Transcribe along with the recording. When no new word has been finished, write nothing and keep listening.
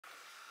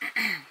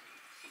Hi.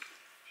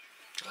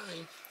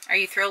 Are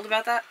you thrilled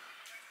about that?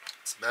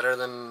 It's better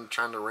than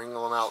trying to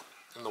wrangle them out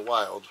in the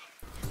wild.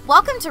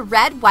 Welcome to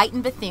Red, White,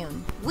 and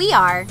Bethune. We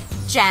are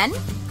Jen,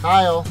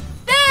 Kyle,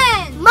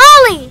 Ben,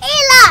 Molly,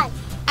 Eli,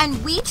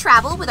 and we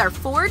travel with our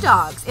 4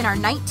 dogs in our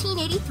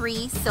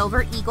 1983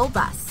 Silver Eagle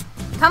bus.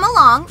 Come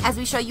along as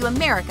we show you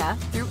America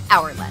through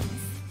our lens.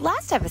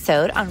 Last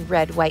episode on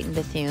Red, White, and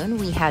Bethune,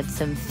 we had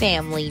some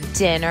family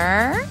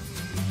dinner,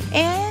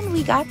 and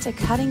we got to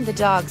cutting the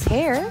dogs'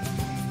 hair,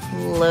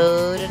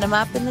 loaded them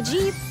up in the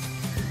Jeep,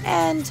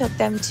 and took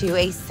them to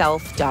a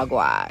self-dog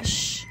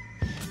wash.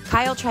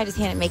 Kyle tried his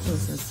hand at making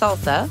some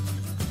salsa,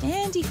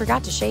 and he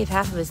forgot to shave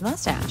half of his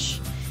mustache.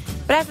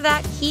 But after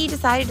that, he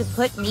decided to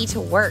put me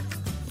to work.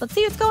 Let's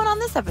see what's going on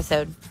this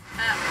episode.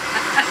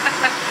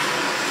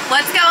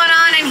 What's going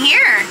on in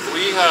here?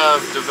 we have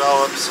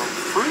developed some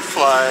fruit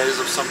flies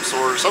of some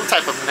sort, some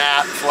type of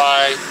gnat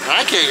fly, and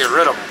I can't get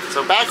rid of them.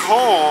 So back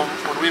home,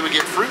 when we would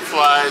get fruit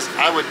flies,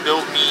 I would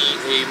build me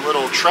a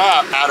little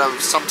trap out of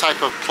some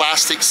type of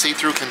plastic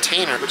see-through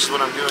container, which is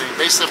what I'm doing.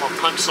 Basically, I'm gonna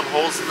punch some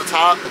holes in the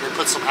top and then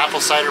put some apple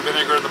cider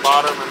vinegar in the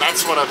bottom, and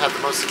that's what I've had the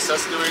most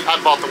success doing.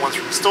 I've bought the ones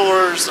from the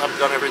stores, I've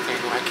done everything,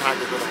 and I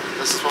cannot get rid of them.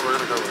 This is what we're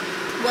gonna go with.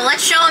 Well,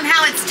 let's show them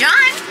how it's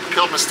done.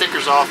 Peeled my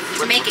stickers off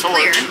To with make the it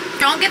clear. torch.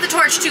 Don't get the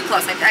torch too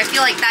close. I feel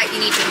like that you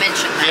need to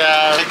mention that.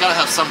 Yeah, they gotta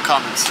have some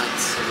common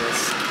sense, I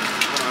guess.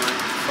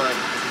 But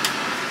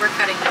We're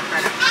cutting them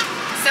right up.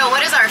 So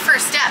what is our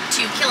first step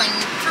to killing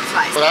fruit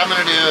flies? what I'm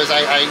gonna do is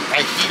I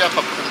heat up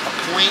a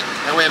point.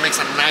 That way it makes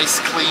a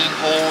nice clean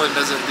hole and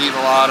doesn't leave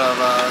a lot of,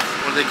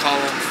 what do they call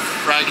them?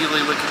 Fraggly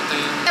looking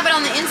things. Yeah, but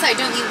on the inside,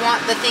 don't you want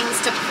the things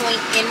to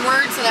point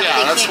inward so that Yeah,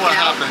 they that's can't what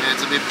get out? happened.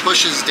 If it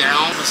pushes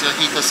down, it's gonna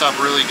heat this up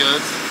really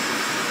good.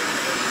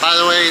 By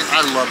the way,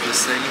 I love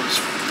this thing. It was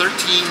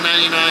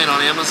 $13.99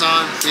 on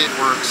Amazon. It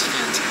works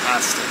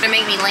fantastic. Gonna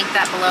make me link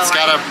that below. It's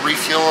got a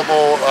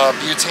refillable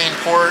butane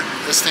port.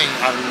 This thing,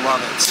 I love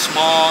it. It's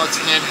small,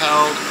 it's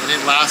handheld, and it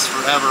lasts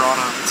forever on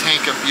a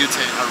tank of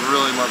butane. I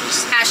really love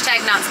this thing.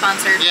 Hashtag not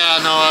sponsored.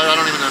 Yeah, no, I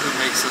don't even know who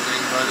makes the thing,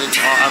 but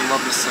I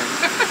love this thing.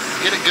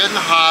 Get it good and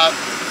hot.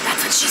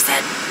 That's what she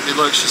said. Hey,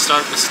 look, she's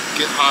starting to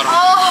get hot on it.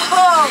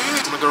 Oh!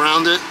 I'm gonna go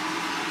around it.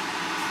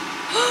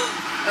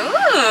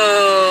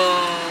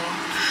 Ooh.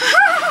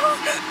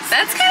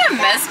 That's kind of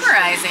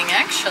mesmerizing,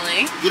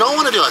 actually. You don't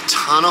want to do a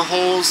ton of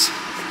holes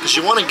because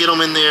you want to get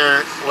them in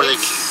there where they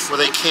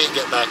can't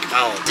get back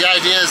out. The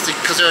idea is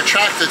because they're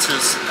attracted to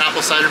apple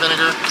cider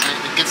vinegar, and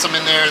it gets them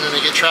in there, and then they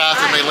get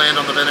trapped, and they land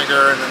on the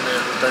vinegar, and then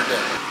they're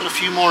dead. Put a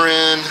few more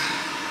in.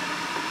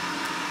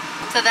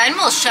 So then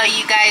we'll show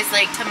you guys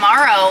like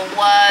tomorrow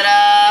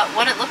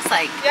what it looks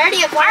like. You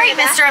already All right,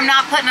 mister, I'm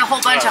not putting a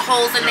whole bunch of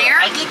holes in there.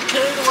 I get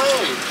carried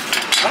away.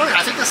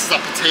 I think this is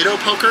a potato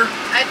poker.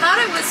 I thought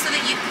it was so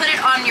that you put it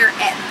on your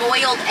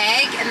boiled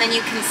egg and then you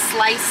can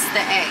slice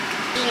the egg.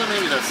 Yeah,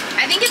 maybe that's it.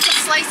 I think it's a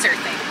slicer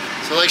thing.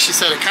 So like she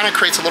said, it kind of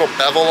creates a little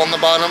bevel on the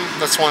bottom.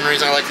 That's one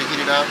reason I like to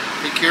heat it up.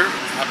 Take here,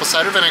 apple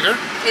cider vinegar.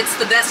 It's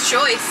the best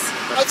choice.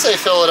 I'd say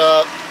fill it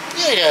up.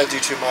 Yeah, you gotta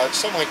do too much,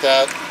 something like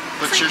that.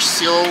 Put your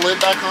seal lid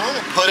back on.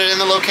 Put it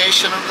in the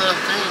location of the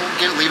thing.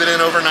 Leave it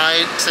in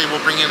overnight. Say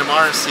we'll bring you in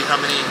tomorrow and see how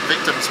many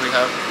victims we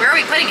have. Where are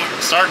we putting it?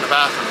 Start in the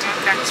bathroom.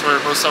 Okay. That's where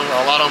most of them,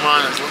 a lot of them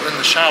are in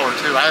the shower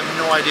too. I have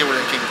no idea where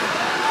they came from.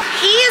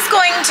 He is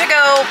going to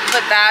go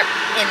put that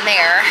in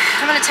there.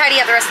 I'm going to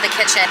tidy up the rest of the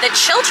kitchen. The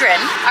children,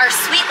 our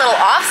sweet little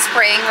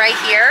offspring right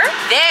here,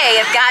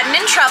 they have gotten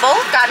in trouble,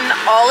 gotten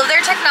all of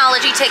their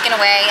technology taken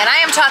away, and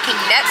I am talking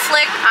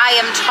Netflix, I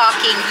am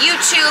talking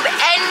YouTube,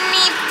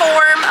 any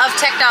form of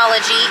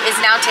technology is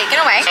now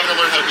taken away. I'm having to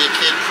learn how to be a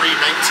kid pre-1999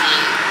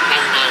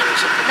 or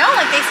something. No,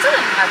 like they still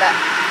didn't have that.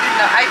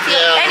 No, I feel,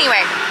 Yeah.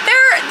 Anyway,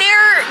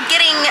 they're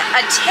getting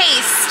a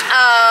taste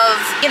of,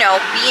 you know,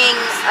 being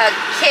a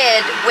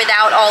kid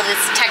without all this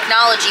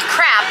technology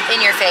crap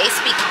in your face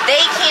because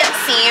they can't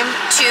seem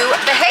to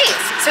behave.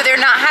 So they're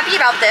not happy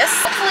about this.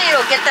 Hopefully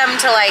it'll get them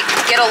to like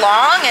get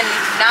along and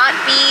not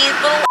be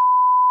little.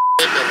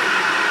 They've been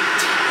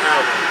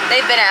terrible.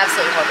 They've been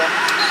absolutely horrible.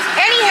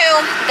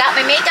 Anywho, got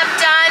my makeup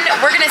done.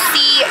 We're gonna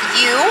see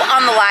you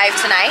on the live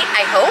tonight,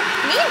 I hope.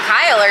 Me and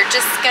Kyle are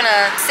just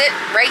gonna sit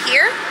right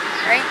here.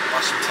 Right?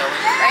 Watch some telly.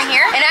 Right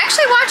here. And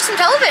actually watch some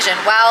television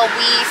while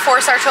we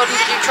force our children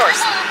to do chores.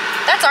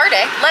 That's our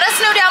day. Let us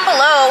know down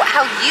below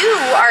how you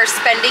are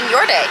spending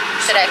your day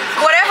today.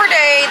 Whatever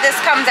day this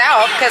comes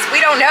out, because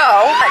we don't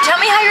know. Tell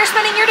me how you're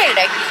spending your day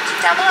today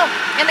down below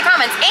in the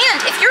comments.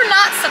 And if you're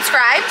not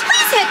subscribed,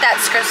 please hit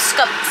that subscribe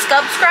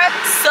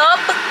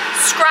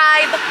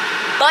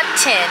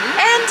button.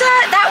 And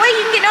that way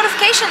you can get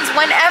notifications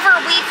whenever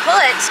we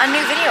put a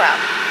new video out.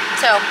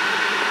 So,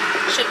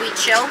 should we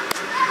chill?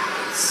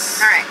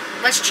 Alright,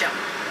 let's chill.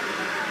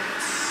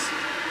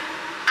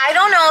 I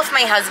don't know if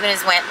my husband has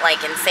went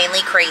like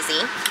insanely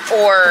crazy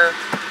or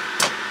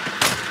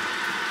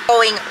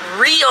going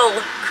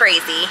real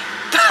crazy,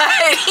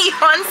 but he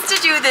wants to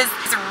do this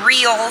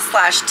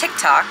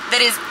reel/TikTok that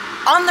is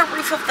on the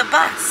roof of the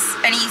bus,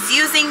 and he's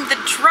using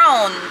the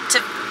drone to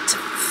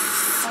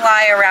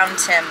fly around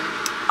him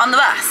on the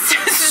bus.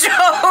 So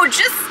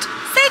just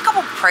say a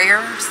couple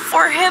prayers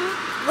for him.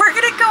 We're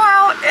gonna go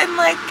out and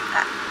like,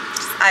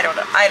 I don't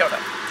know.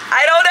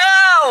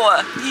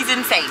 He's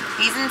insane.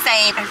 He's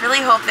insane. I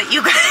really hope that you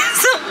guys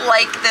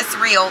like this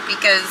reel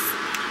because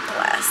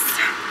bless.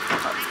 My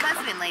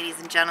husband, ladies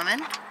and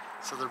gentlemen.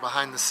 So they're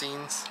behind the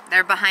scenes?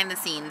 They're behind the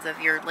scenes of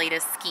your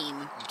latest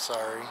scheme. I'm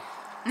sorry.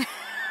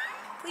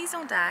 Please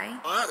don't die.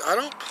 I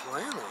don't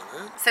plan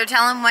on it. So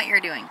tell him what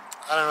you're doing.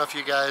 I don't know if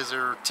you guys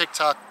are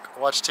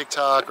watch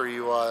TikTok or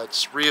you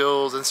watch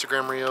Reels,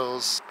 Instagram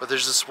Reels, but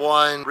there's this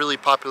one really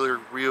popular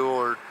reel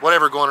or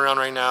whatever going around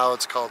right now.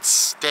 It's called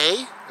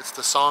Stay.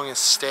 The song is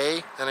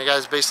Stay, and the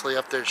guy's basically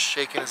up there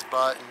shaking his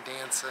butt and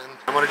dancing.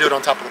 I want to do it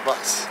on top of the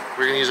bus.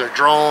 We're gonna use our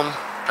drone,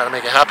 try to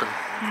make it happen.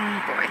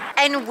 Boy.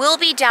 And we'll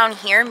be down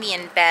here, me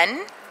and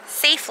Ben,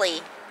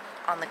 safely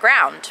on the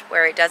ground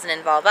where it doesn't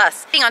involve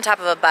us. Being on top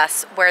of a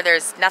bus where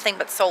there's nothing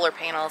but solar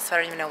panels, so I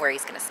don't even know where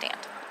he's gonna stand.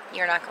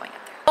 You're not going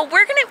up there. But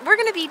we're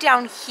gonna be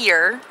down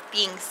here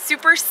being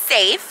super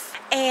safe,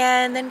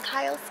 and then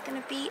Kyle's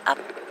gonna be up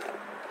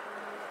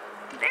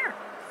there.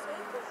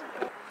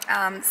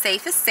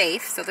 Safe is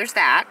safe, so there's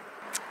that.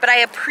 But I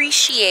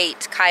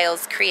appreciate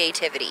Kyle's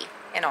creativity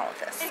in all of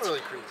this. It's not really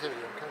creativity,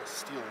 I'm kind of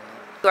stealing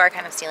it. You are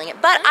kind of stealing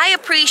it, but I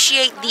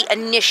appreciate the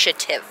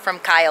initiative from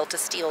Kyle to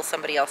steal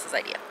somebody else's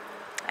idea,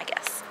 I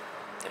guess.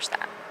 There's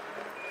that.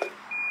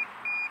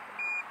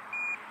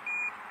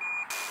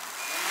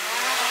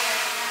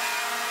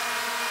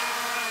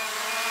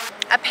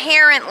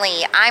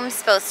 Apparently, I'm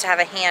supposed to have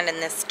a hand in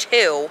this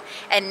too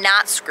and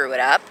not screw it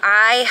up.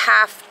 I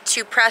have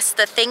to press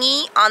the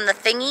thingy on the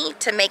thingy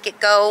to make it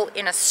go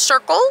in a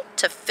circle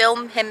to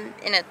film him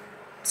in a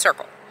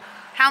circle.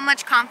 How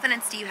much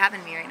confidence do you have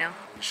in me right now?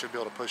 You should be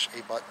able to push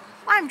a button.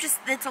 Well,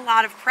 it's a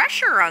lot of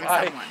pressure on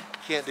someone.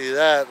 Can't do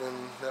that, then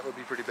that would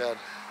be pretty bad.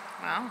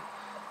 Wow.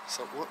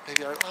 So, what,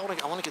 baby, I want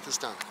to get this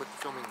done. Quit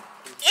filming.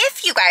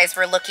 If you guys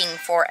were looking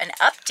for an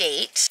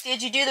update,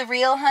 did you do the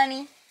reel,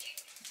 honey?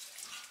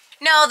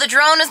 No, the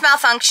drone was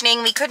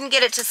malfunctioning. We couldn't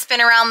get it to spin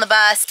around the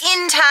bus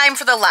in time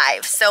for the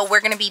live. So we're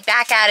going to be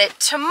back at it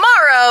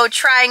tomorrow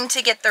trying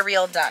to get the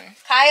reel done.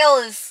 Kyle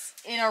is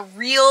in a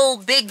real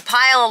big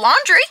pile of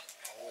laundry.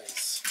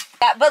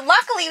 Yeah, but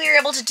luckily we were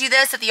able to do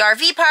this at the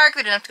RV park.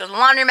 We didn't have to go to the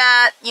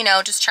laundromat, you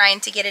know, just trying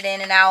to get it in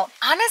and out.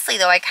 Honestly,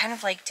 though, I kind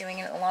of like doing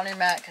it at the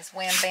laundromat because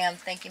wham, bam,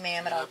 thank you,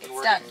 ma'am, it all gets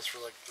done. This for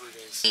like 3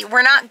 days.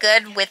 We're not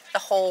good with the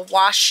whole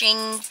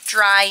washing,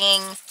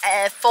 drying,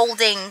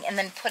 folding, and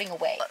then putting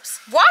away.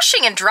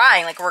 Washing and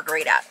drying, like, we're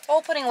great at.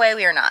 Whole putting away,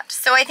 we are not.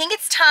 So I think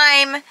it's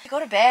time to go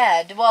to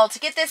bed. Well, to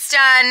get this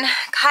done,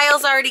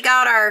 Kyle's already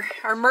got our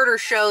murder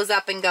shows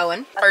up and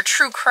going, our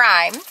true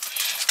crime.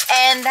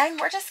 And then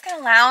we're just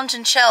gonna lounge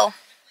and chill.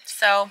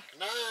 So,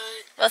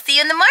 we'll see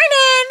you in the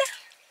morning.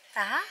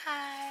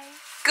 Bye.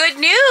 Good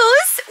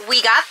news,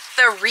 we got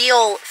the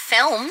reel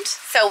filmed.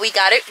 So we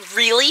got it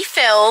really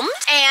filmed.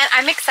 And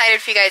I'm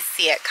excited for you guys to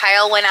see it.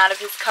 Kyle went out of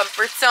his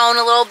comfort zone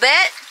a little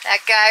bit.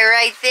 That guy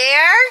right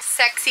there,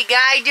 sexy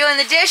guy doing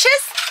the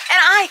dishes. And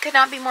I could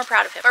not be more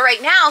proud of him. But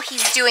right now,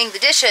 he's doing the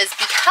dishes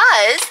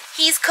because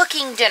he's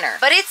cooking dinner.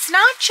 But it's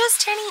not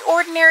just any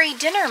ordinary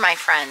dinner, my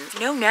friends.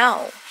 No,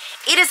 no.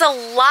 It is a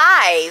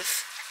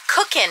live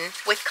cooking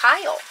with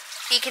Kyle.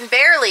 He can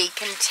barely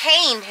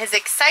contain his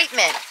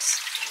excitement.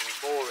 Oh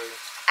boy.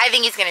 I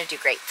think he's gonna do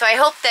great. So I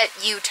hope that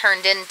you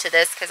turned into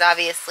this because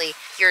obviously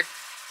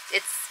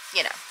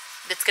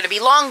it's gonna be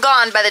long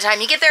gone by the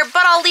time you get there,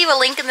 but I'll leave a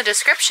link in the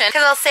description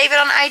because I'll save it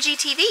on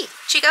IGTV.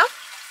 Chico?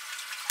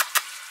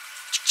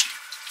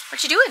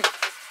 What you doing?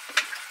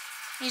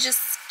 He's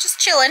just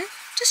chilling.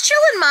 Just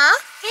chilling, Ma.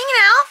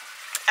 Hanging out.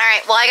 All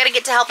right, well, I gotta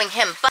get to helping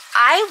him, but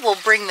I will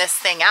bring this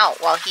thing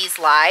out while he's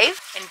live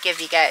and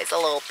give you guys a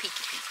little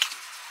peeky peek.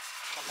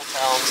 Couple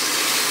towns.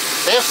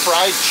 They have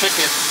fried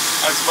chicken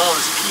as well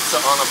as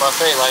pizza on the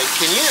buffet. Like,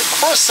 can you,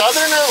 for a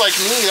southerner like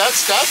me,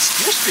 that's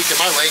you're speaking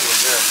my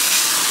language there.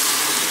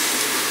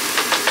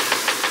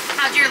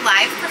 How'd your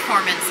live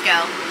performance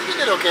go? You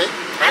did okay.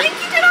 I think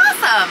you did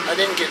awesome. I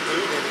didn't get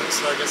booed in it,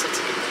 so I guess that's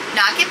a good thing.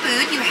 Not get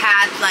booed. You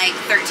had like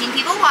 13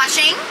 people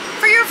watching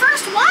for your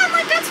first one.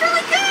 Like, that's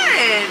really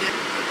good.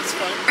 That's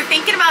fine. We're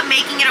thinking about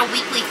making it a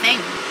weekly thing.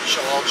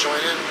 Shall all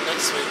join in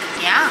next week.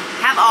 Yeah.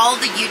 Have all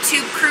the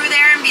YouTube crew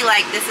there and be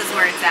like, this is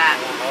where it's at.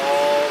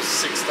 All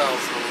 6,000.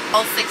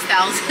 All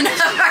 6,000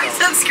 of our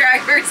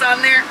subscribers on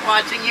there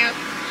watching you.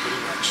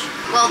 Pretty much.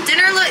 Well,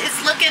 dinner is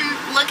looking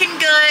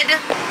good.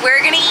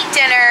 We're gonna eat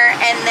dinner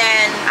and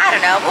then, I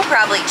don't know, we'll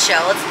probably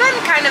chill. It's been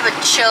kind of a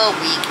chill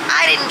week.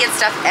 I didn't get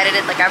stuff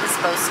edited like I was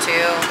supposed to.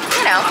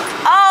 You know,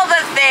 all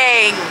the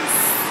things.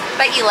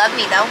 But you love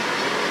me though.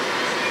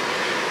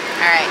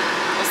 All right,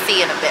 we'll see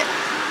you in a bit.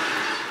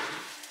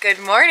 Good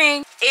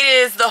morning. It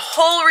is the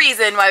whole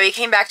reason why we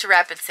came back to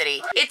Rapid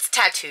City. It's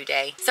tattoo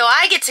day. So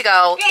I get to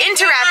go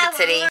into Rapid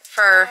City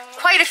for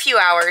quite a few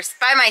hours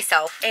by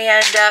myself.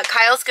 And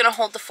Kyle's gonna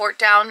hold the fort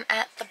down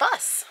at the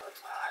bus.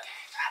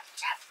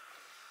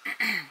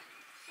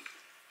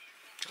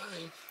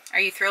 Hi. Are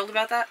you thrilled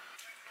about that?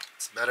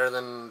 It's better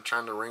than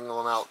trying to wrangle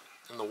them out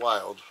in the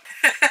wild.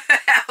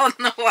 out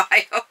in the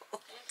wild.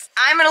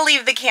 I'm gonna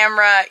leave the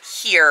camera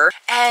here,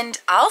 and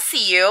I'll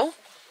see you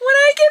when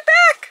I get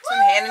back. So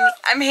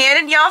I'm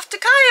handing you off to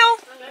Kyle.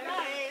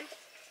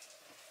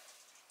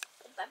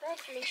 Bye-bye,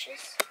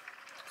 Felicia's.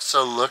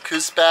 So look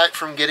who's back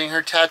from getting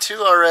her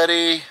tattoo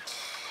already.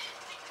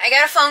 I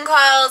got a phone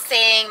call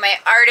saying my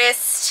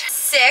artist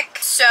sick,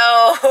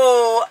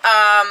 so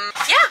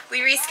yeah, we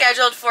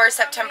rescheduled for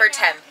September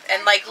 10th,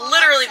 and like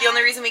literally the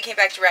only reason we came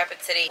back to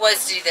Rapid City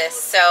was to do this.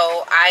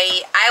 So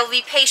I will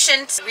be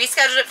patient.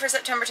 Rescheduled it for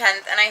September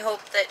 10th, and I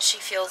hope that she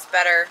feels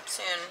better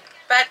soon.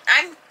 But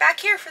I'm back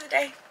here for the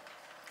day.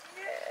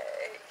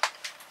 Yay.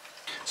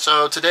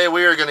 So today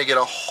we are going to get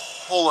a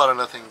whole lot of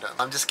nothing done.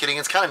 I'm just kidding.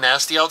 It's kind of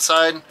nasty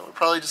outside. We're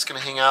probably just going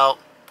to hang out,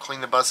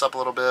 clean the bus up a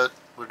little bit.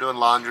 We're doing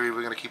laundry.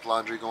 We're going to keep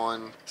laundry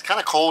going. It's kind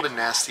of cold and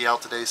nasty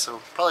out today, so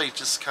probably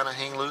just kind of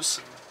hang loose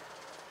and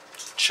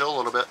chill a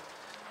little bit.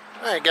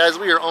 Alright guys,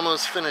 we are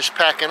almost finished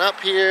packing up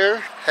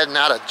here. Heading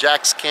out of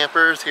Jack's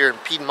Campers here in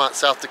Piedmont,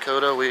 South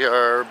Dakota. We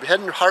are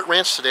heading to Hart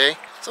Ranch today.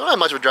 It's not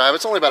much of a drive.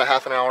 It's only about a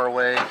half an hour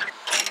away.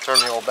 Turn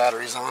the old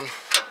batteries on.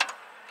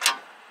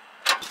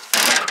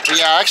 But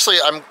yeah, actually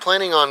I'm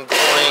planning on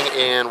going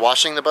and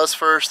washing the bus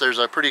first. There's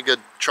a pretty good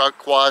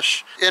truck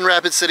wash in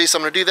Rapid City, so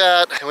I'm gonna do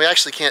that. And we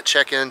actually can't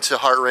check into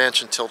Hart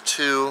Ranch until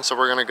 2, so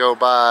we're gonna go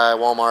by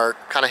Walmart,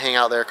 kind of hang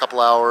out there a couple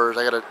hours.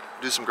 I gotta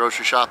do some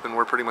grocery shopping.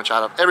 We're pretty much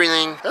out of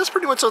everything. That's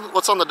pretty much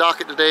what's on the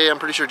docket today. I'm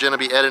pretty sure Jenn will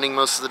be editing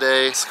most of the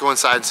day. Let's go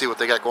inside and see what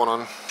they got going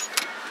on.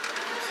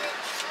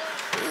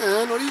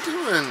 Man, what are you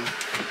doing?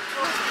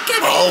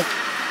 Good. Oh,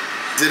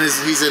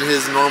 he's in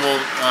his normal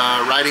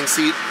riding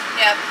seat.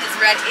 Yep,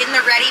 in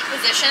the ready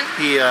position.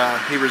 He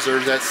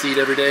reserves that seat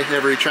every day,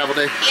 every travel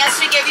day. He has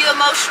to give you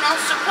emotional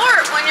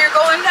support when you're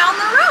going down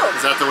the road.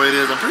 Is that the way it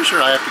is? I'm pretty sure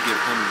I have to give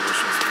him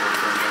emotional support.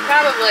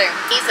 Probably.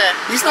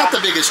 He's not the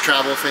biggest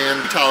travel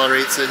fan. He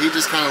tolerates it. He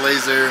just kind of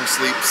lays there and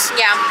sleeps.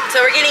 Yeah, so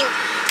we're getting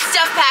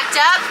stuff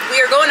packed up. We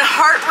are going to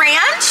Hart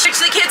Ranch,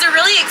 which the kids are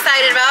really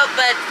excited about,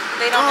 but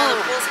they don't know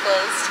the pool's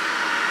closed.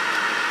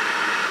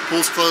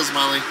 Pool's closed,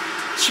 Molly.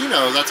 She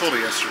knows. I told her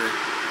yesterday.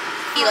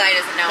 Eli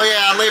doesn't know. Oh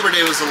yeah, Labor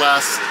Day was the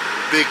last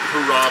big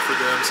hoorah for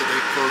them, so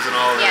they're closing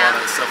all that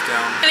stuff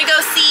down. We're gonna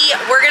go see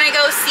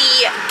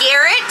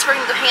Garrett. We're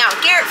gonna go hang out with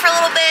Garrett for a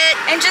little bit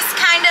and just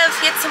kind of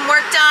get some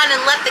work done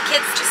and let the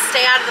kids just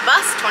stay out of the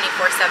bus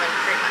 24/7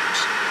 pretty much.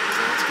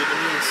 Sounds good to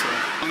me. So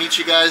I'll meet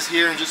you guys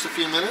here in just a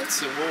few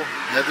minutes and we'll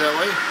head that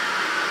way.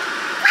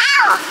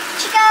 Wow!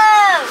 Chico!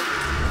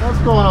 What's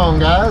going on,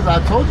 guys?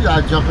 I told you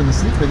I'd jump in the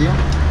seat with you.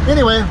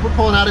 Anyway, we're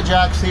pulling out of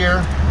Jack's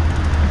here.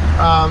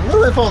 A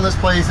little info on this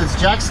place. It's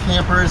Jack's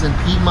Campers in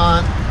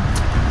Piedmont,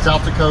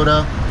 South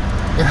Dakota.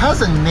 It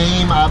has a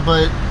name,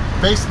 but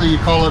basically you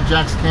call up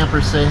Jack's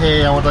Campers, say,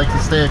 hey, I would like to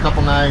stay a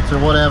couple nights or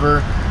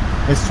whatever.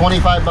 It's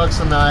 25 bucks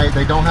a night.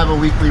 They don't have a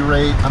weekly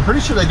rate. I'm pretty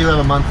sure they do have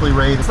a monthly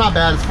rate. It's not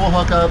bad. It's full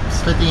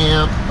hookups, 50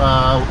 amp,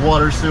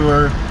 water,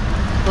 sewer.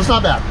 So it's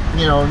not bad.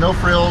 You know, no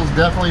frills,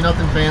 definitely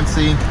nothing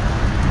fancy,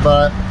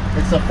 but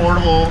it's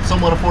affordable,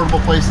 somewhat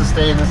affordable place to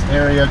stay in this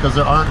area because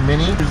there aren't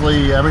many.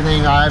 Usually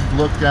everything I've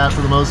looked at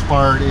for the most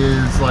part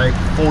is like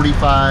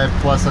 45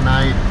 plus a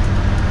night.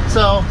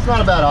 So it's not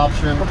a bad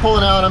option. We're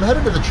pulling out. I'm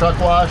headed to the truck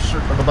wash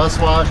or the bus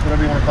wash,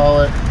 whatever you want to call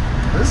it.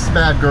 This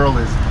bad girl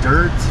is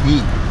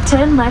dirty.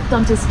 Turn left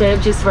onto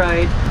Sturgis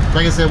Road.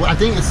 Like I said, I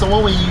think it's the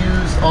one we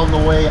used on the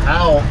way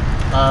out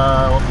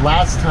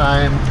last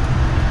time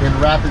in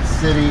Rapid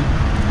City.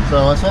 So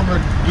I'm going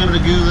to give it a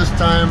go this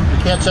time. We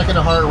can't check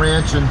into Hart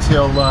Ranch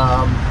until 2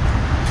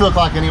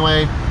 o'clock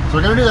anyway. So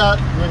we're going to do that.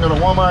 We're going to go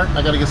to Walmart.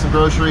 I got to get some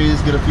groceries,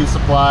 get a few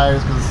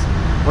supplies because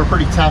we're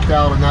pretty tapped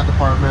out in that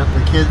department. The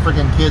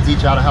freaking kids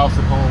each out of house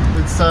and home.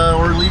 It's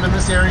we're leaving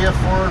this area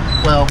for,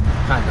 well,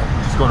 kind of.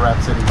 Just going to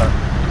Rapid City, but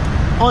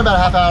only about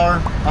a half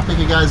hour. I'll pick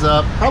you guys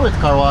up, probably at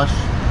the car wash,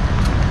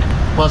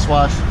 bus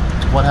wash,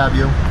 what have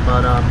you.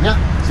 But yeah,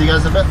 see you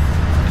guys in a bit.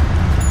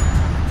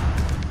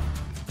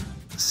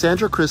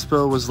 Sandra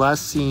Crispo was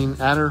last seen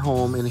at her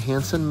home in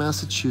Hanson,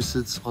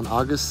 Massachusetts on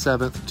August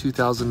 7th,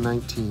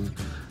 2019.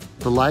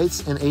 The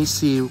lights and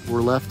AC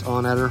were left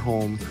on at her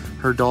home.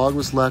 Her dog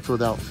was left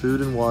without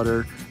food and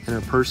water, and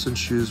her purse and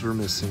shoes were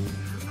missing.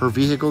 Her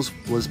vehicle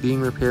was being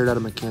repaired at a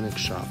mechanic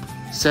shop.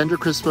 Sandra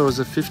Crispo is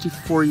a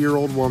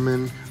 54-year-old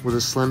woman with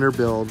a slender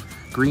build,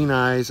 green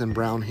eyes, and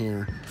brown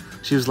hair.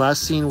 She was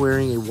last seen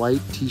wearing a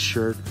white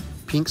t-shirt,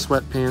 pink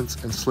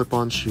sweatpants, and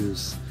slip-on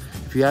shoes.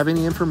 If you have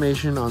any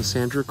information on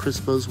Sandra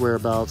Crispo's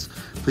whereabouts,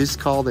 please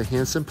call the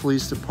Hanson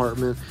Police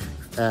Department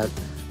at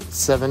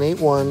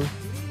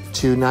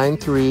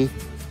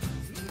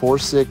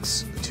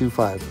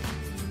 781-293-4625.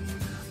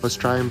 Let's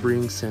try and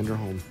bring Sandra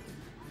home.